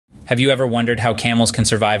Have you ever wondered how camels can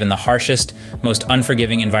survive in the harshest, most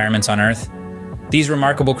unforgiving environments on Earth? These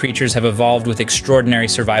remarkable creatures have evolved with extraordinary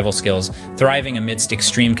survival skills, thriving amidst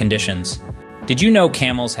extreme conditions. Did you know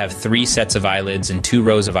camels have 3 sets of eyelids and 2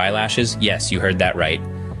 rows of eyelashes? Yes, you heard that right.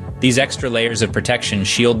 These extra layers of protection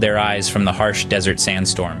shield their eyes from the harsh desert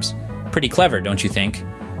sandstorms. Pretty clever, don't you think?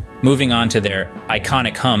 Moving on to their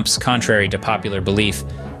iconic humps, contrary to popular belief,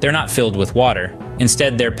 they're not filled with water.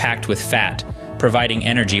 Instead, they're packed with fat, providing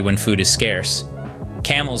energy when food is scarce.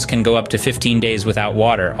 Camels can go up to 15 days without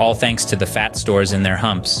water, all thanks to the fat stores in their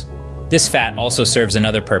humps. This fat also serves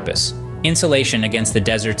another purpose: insulation against the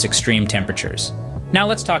desert's extreme temperatures. Now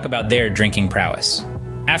let's talk about their drinking prowess.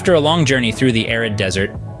 After a long journey through the arid desert,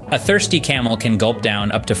 a thirsty camel can gulp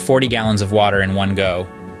down up to 40 gallons of water in one go.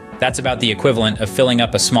 That's about the equivalent of filling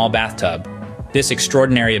up a small bathtub. This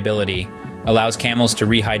extraordinary ability allows camels to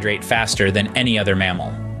rehydrate faster than any other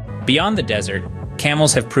mammal. Beyond the desert,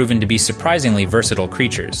 camels have proven to be surprisingly versatile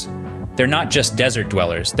creatures. They're not just desert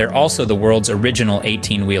dwellers, they're also the world's original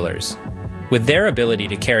 18-wheelers. With their ability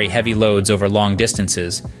to carry heavy loads over long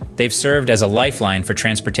distances, they've served as a lifeline for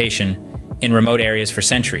transportation in remote areas for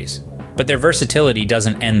centuries. But their versatility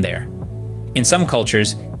doesn't end there. In some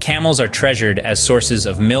cultures, camels are treasured as sources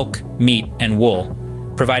of milk, meat, and wool,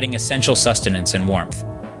 providing essential sustenance and warmth.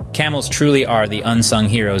 Camels truly are the unsung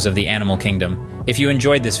heroes of the animal kingdom. If you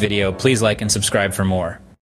enjoyed this video, please like and subscribe for more.